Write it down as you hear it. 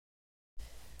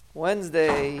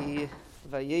Wednesday,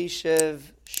 Vayeshev,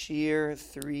 Shir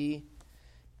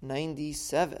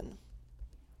 397.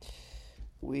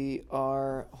 We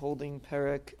are holding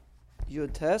Perek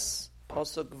Yud-Tes,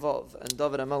 Pasuk Vav, and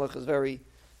David HaMelech is very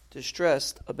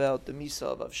distressed about the Misa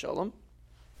of Avshalom.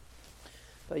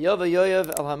 Vayava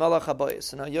Yoav el HaMelech habayis.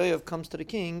 So now Yoav comes to the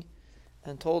king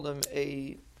and told him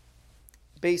a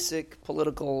basic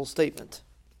political statement.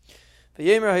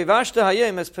 You're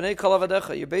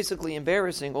basically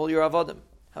embarrassing all your avadim.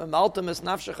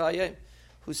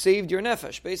 Who saved your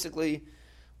nefesh. Basically,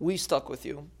 we stuck with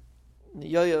you.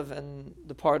 Yoav and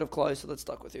the part of Klai, so that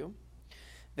stuck with you.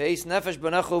 We saved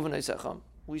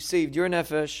your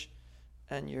nefesh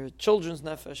and your children's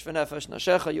nefesh, v'nefesh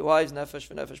nashecha, your wives' nefesh,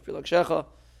 v'nefesh pilagshecha,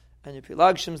 and your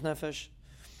pilagshim's nefesh.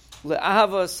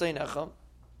 Le'ahava seinecha.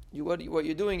 What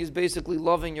you're doing is basically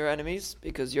loving your enemies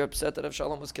because you're upset that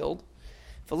Avshalom was killed.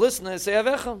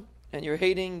 And you're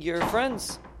hating your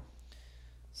friends.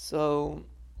 So,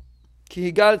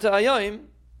 because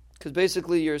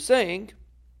basically you're saying,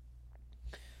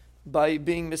 by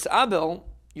being misabel,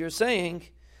 you're saying,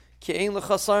 you don't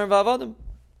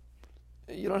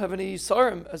have any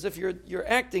sarim, as if you're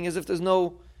acting as if there's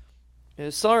no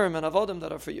sarim and avodim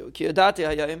that are for you.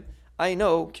 I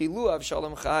know, let's say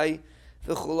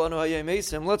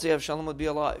Avshalom would be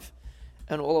alive,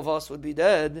 and all of us would be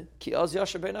dead,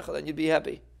 then you'd be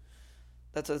happy.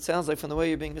 That's what it sounds like from the way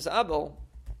you're being misabel.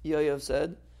 Yoav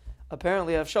said,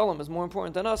 apparently Avshalom is more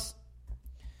important than us.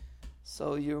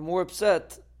 So you're more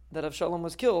upset that Avshalom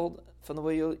was killed from the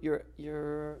way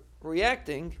you're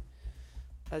reacting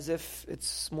as if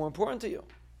it's more important to you.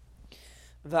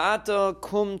 V'ata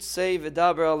kum tsei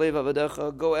v'daber alev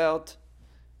avadecha. Go out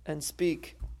and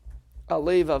speak.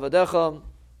 Alev avadecha.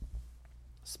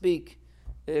 Speak.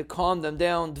 Calm them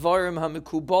down. Dvarim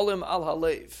hamikubalim al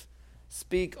halev.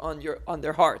 Speak on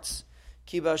their hearts.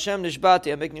 Ki b'Hashem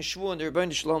nishbati. I make nishvu and the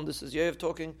Rebbeinu Shalom. This is Yoav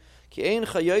talking. Ki ein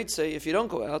chayotze. If you don't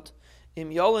go out,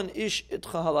 im yalin ish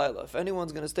itcha halayla. If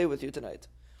anyone's going to stay with you tonight,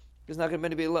 there's not going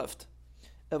to be left.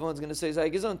 Everyone's going to say zay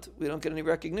gezunt. We don't get any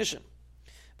recognition.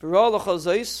 V'ra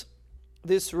l'chazais.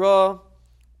 This ra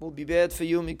will be bad for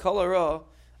you. Mikala ra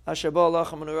asher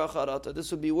ba'alachem unurach harata.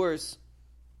 This would be worse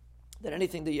than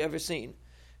anything that you ever seen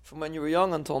from when you were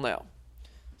young until now.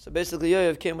 So basically,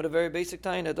 Yoav came with a very basic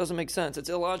taina. It doesn't make sense. It's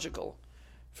illogical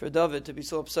for David to be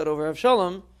so upset over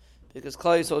Avshalom because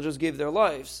Klai Yisrael just gave their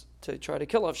lives to try to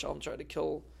kill Avshalom, try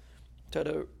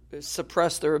to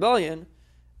suppress the rebellion,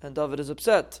 and David is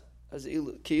upset as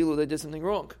Ki'ilu they did something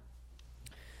wrong.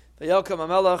 Vayalkam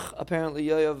HaMelech,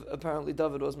 apparently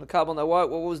David was makabel. Now,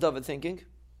 what was David thinking?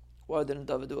 Why didn't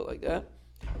David do it like that?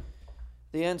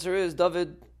 The answer is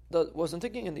David wasn't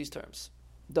thinking in these terms.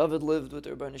 David lived with the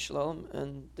Rebbeinu Shalom,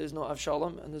 and there's no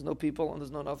Avshalom, and there's no people, and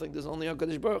there's no nothing. There's only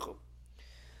HaKadosh Baruch Hu.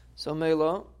 So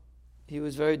Mela, he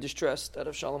was very distressed that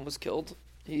Avshalom was killed.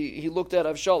 He looked at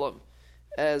Avshalom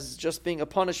as just being a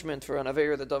punishment for an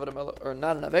Aveira that David HaMelech, or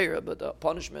not an Aveira, but a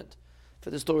punishment for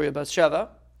the story of Bathsheba,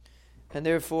 and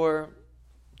therefore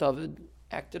David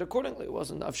acted accordingly. It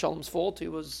wasn't Avshalom's fault. He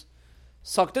was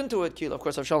sucked into it. Of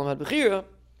course, Avshalom had Bechira,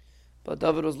 but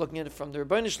David was looking at it from the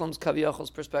Rebbeinu Shalom's Kaviyachol's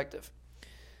perspective.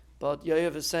 But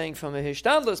Yoav is saying from a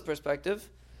Hishtadlus perspective,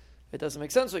 it doesn't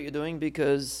make sense what you're doing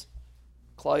because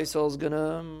Klai Yisrael is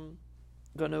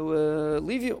gonna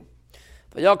leave you.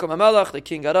 Vayalkam HaMelech, the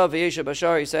king got up, V'yesha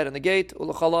Bashar, he sat in the gate,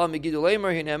 U'lechala Megidu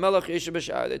Leimer, Hine HaMelech, Yesha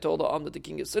Bashar. They told the that the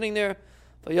king is sitting there.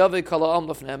 V'yavei Kala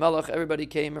Lefnei HaMelech, everybody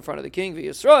came in front of the king.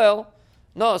 V'Yisrael,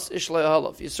 Nas Ishlei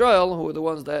Halav. Yisrael, who were the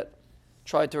ones that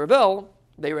tried to rebel,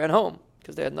 they ran home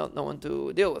because they had no one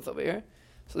to deal with over here.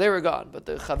 So they were gone. But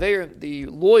the Chaver, the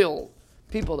loyal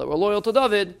people that were loyal to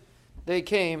David, they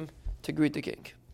came to greet the king.